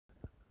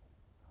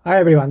Hi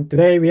everyone,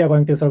 today we are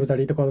going to solve the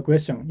LeetCode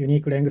question,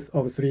 unique length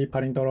of 3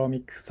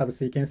 palindromic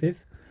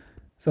subsequences.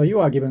 So you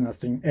are given a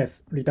string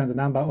S, return the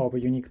number of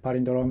unique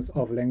palindromes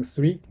of length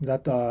 3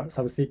 that are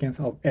subsequence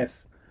of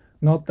S.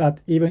 Note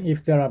that even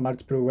if there are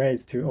multiple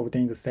ways to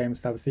obtain the same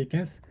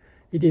subsequence,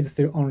 it is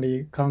still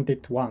only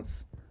counted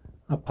once.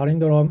 A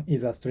palindrome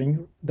is a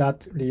string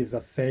that reads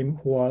the same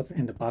forwards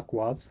and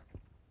backwards.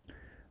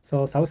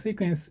 So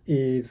subsequence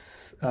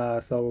is,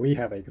 so we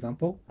have an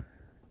example.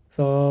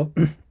 So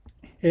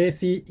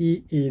ACE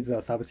is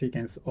a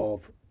subsequence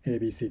of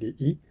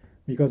ABCDE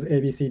because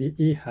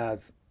ABCDE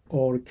has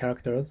all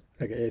characters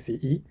like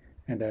ACE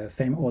and the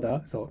same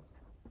order, so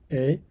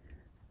A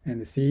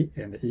and C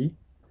and E.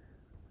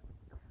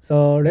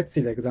 So let's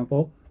see the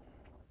example.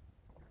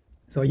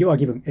 So you are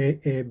given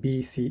A,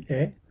 B, C,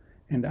 A,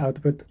 and the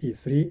output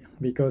is 3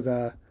 because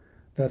the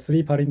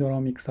 3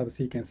 palindromic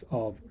subsequence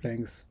of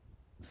length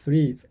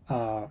 3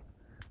 are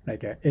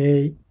like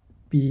A,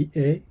 B,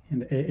 A,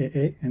 and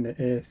A, and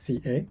A,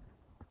 C, A.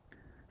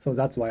 So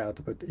that's why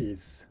output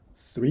is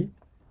 3.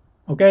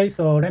 Okay,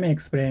 so let me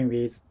explain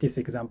with this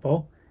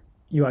example.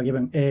 You are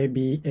given A,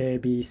 B, A,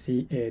 B,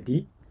 C, A,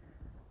 D.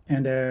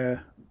 And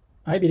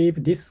I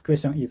believe this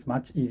question is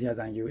much easier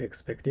than you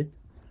expected.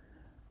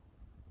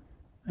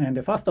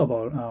 And first of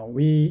all,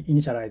 we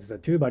initialize the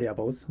two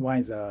variables. One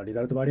is a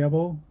result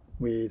variable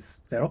with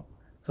 0.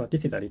 So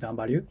this is a return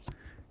value.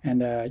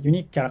 And a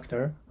unique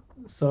character.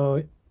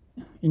 So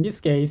in this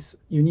case,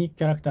 unique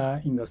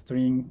character in the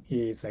string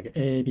is like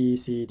A, B,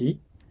 C, D.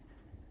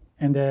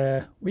 And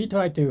we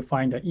try to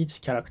find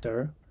each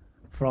character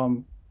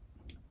from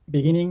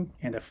beginning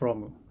and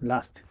from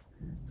last.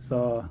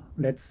 So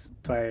let's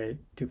try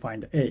to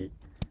find A.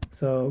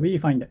 So we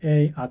find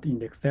A at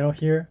index 0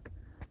 here.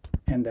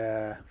 And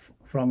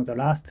from the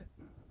last,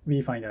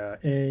 we find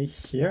A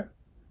here.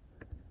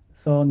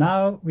 So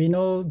now we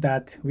know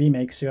that we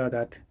make sure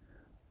that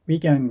we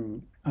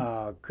can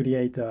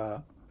create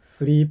a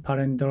 3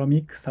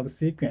 palindromic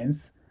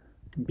subsequence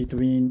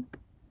between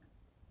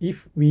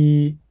if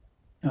we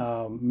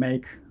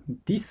make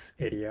this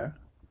area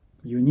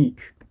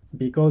unique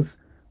because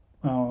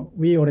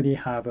we already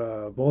have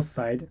both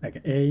sides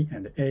like A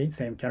and A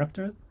same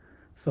characters.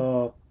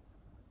 So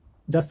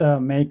just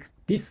make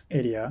this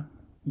area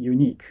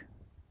unique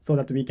so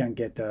that we can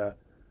get a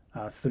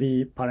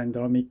 3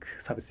 palindromic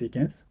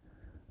subsequence.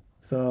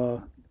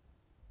 So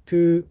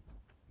to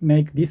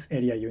make this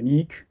area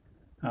unique,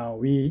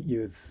 we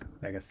use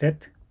like a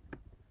set.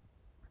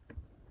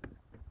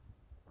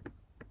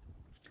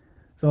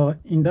 So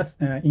in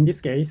this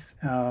case,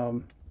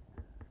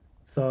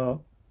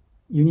 so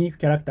unique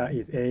character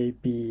is A,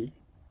 B,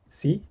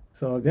 C.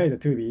 So there is a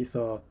 2B.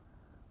 So,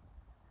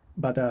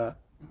 but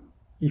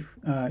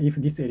if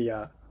this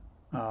area,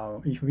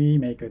 if we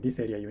make this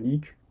area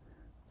unique,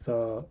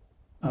 so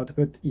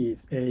output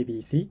is A, B,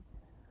 C.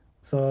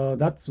 So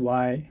that's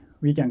why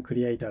we can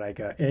create like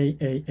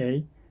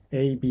A,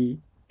 B,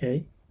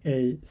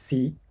 A,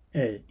 C,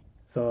 A.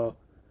 So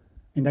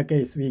in that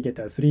case, we get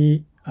a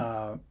 3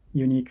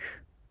 unique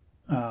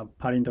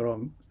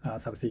palindrome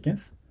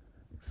subsequence.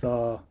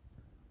 So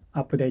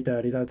update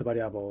the result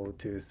variable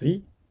to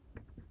 3.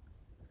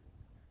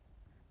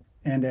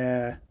 And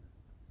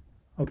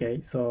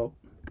okay, so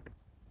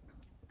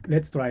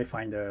let's try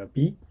find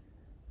B.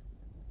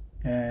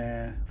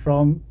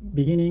 From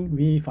beginning,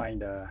 we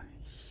find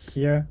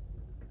here.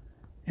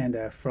 And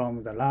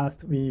from the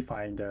last, we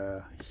find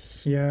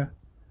here.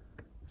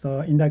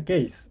 So in that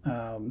case,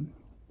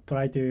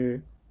 try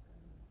to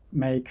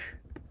make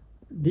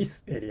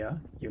this area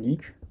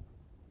unique,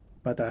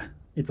 but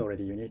it's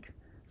already unique.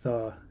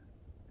 So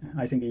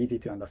I think easy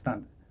to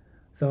understand.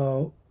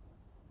 So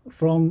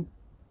from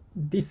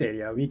this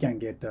area, we can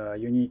get a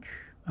unique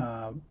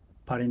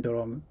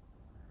palindrome,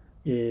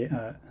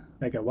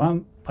 like a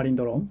 1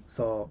 palindrome,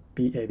 so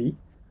BAB.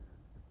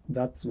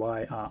 That's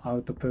why our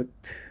output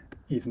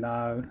is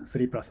now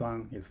 3 plus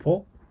 1 is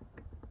 4.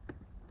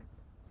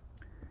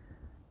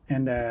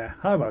 And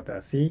how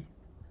about C?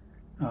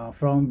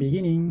 From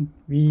beginning,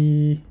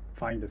 we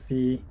find the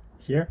C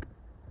here.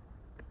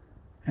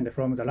 And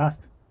from the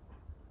last,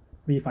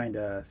 we find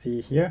the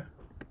C here.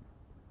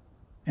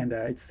 And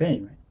it's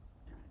same.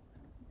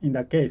 In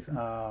that case,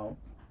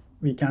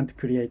 we can't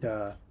create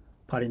a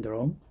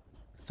palindrome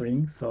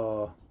string,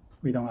 so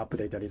we don't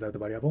update the result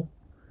variable.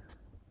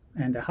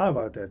 And how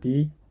about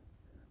D?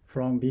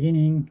 From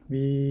beginning,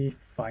 we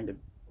find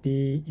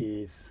D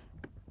is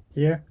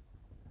here.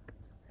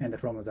 And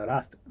from the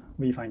last,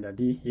 we find a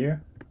D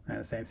here.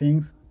 And same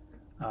things.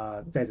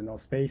 There's no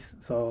space,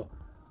 so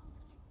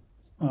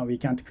we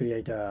can't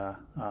create a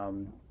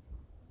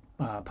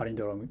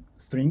palindrome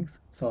strings,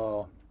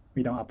 so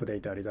we don't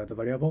update the result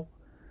variable.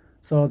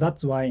 So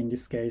that's why in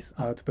this case,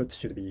 output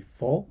should be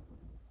 4.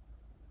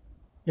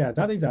 Yeah,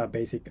 that is a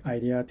basic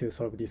idea to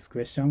solve this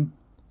question.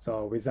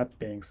 So with that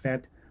being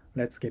said,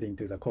 let's get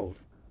into the code.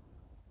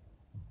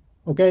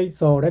 Okay,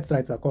 so let's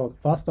write the code.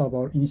 First of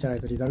all,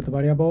 initialize the result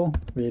variable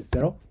with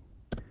 0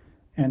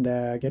 and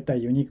get a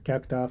unique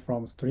character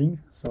from string.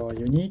 So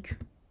unique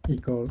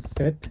equals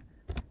set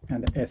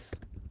and S.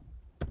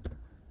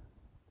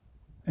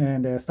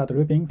 and start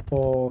looping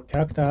for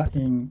character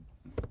in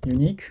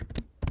unique.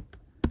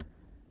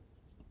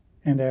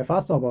 And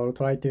first of all,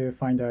 try to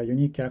find a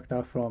unique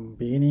character from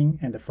beginning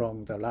and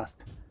from the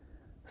last.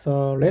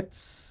 So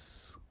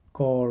let's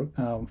call,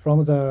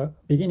 from the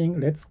beginning,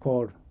 let's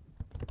call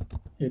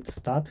it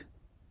start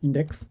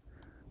index.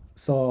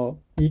 So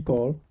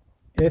equal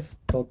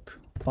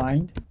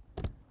s.find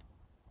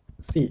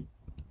c.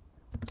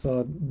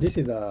 So this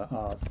is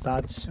a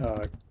such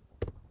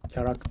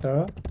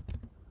character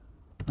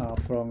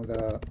from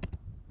the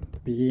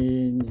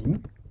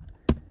beginning,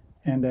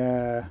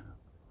 and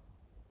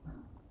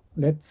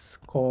let's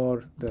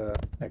call the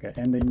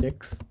end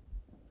index.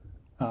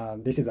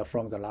 This is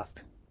from the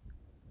last,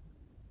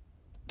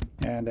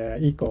 and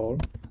equal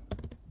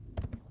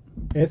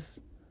s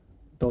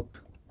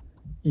dot.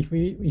 If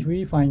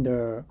we find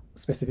a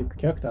specific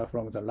character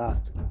from the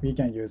last, we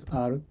can use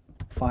r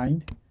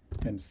find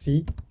and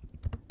c.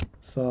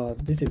 So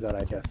this is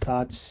like a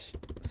such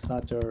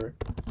a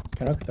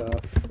character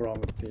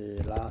from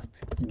the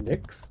last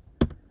index.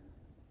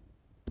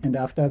 And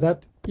after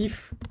that,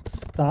 if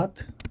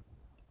start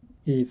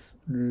is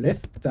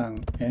less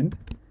than end,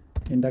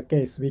 in that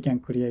case, we can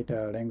create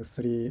a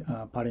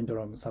length-3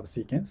 palindrome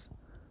subsequence.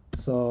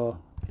 So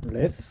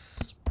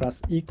less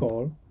plus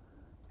equal,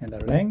 and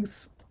the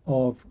length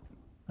of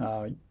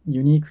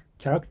unique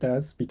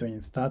characters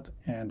between start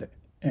and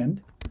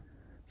end.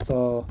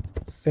 So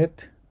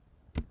set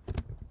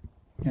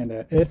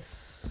and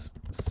s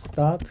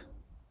start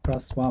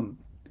plus 1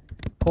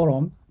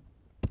 colon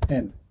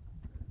end.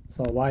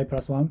 So y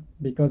plus 1,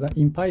 because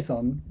in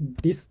Python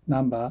this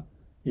number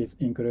is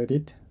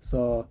included.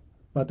 So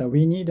but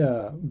we need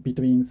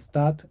between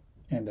start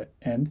and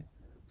end.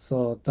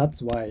 So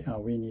that's why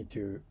we need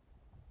to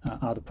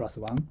add plus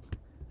 1.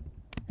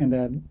 And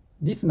then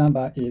this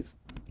number is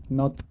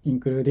not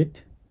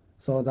included.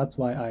 So that's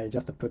why I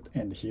just put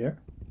end here.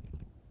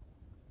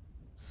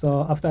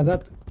 So after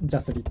that,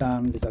 just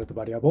return result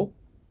variable.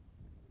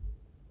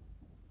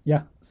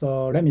 Yeah,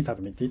 so let me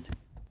submit it.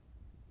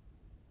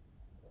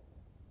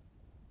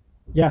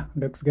 Yeah,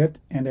 looks good.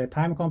 And the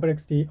time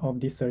complexity of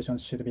this solution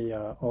should be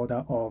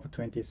order of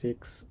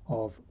 26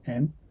 of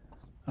n.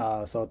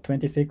 So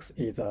 26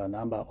 is a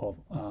number of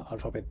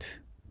alphabet.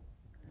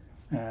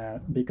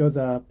 Because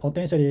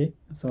potentially,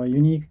 so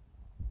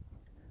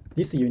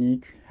this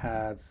unique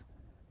has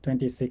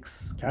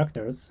 26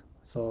 characters.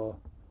 So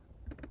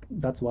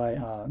that's why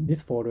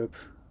this for loop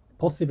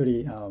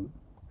possibly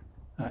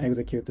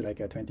execute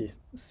like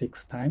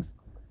 26 times,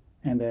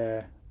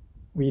 and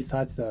we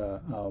search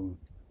the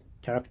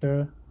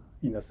character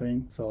in the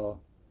string. So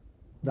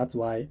that's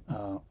why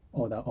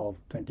order of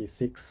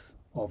 26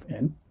 of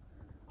n,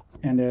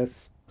 and the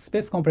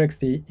space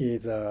complexity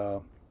is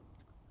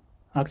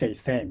actually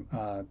same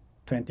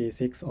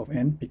 26 of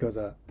n, because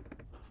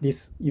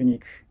this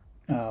unique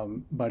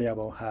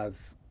variable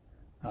has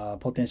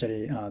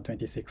potentially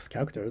 26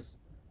 characters.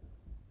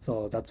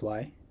 So that's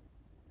why.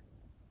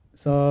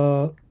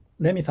 So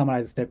let me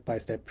summarize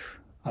step-by-step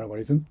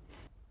algorithm.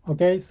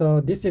 Okay,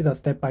 so this is a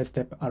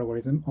step-by-step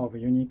algorithm of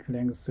unique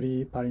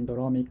length-3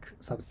 palindromic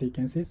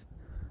subsequences.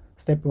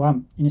 Step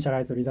 1,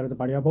 initialize the result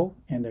variable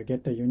and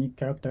get the unique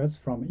characters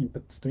from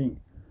input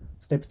string.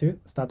 Step 2,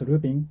 start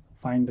looping,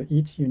 find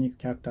each unique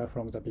character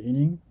from the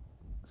beginning,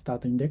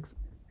 start index,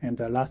 and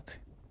the last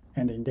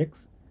end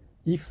index.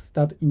 If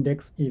start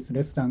index is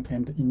less than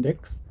end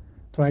index,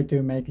 try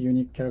to make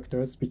unique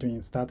characters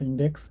between start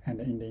index and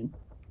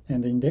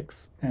end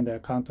index, and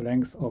count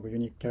length of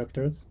unique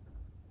characters.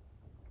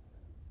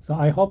 So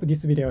I hope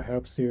this video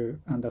helps you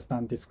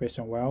understand this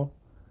question well.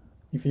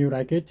 If you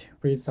like it,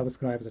 please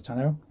subscribe the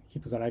channel,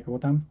 hit the like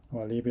button,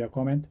 or leave your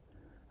comment.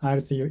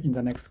 I'll see you in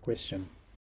the next question.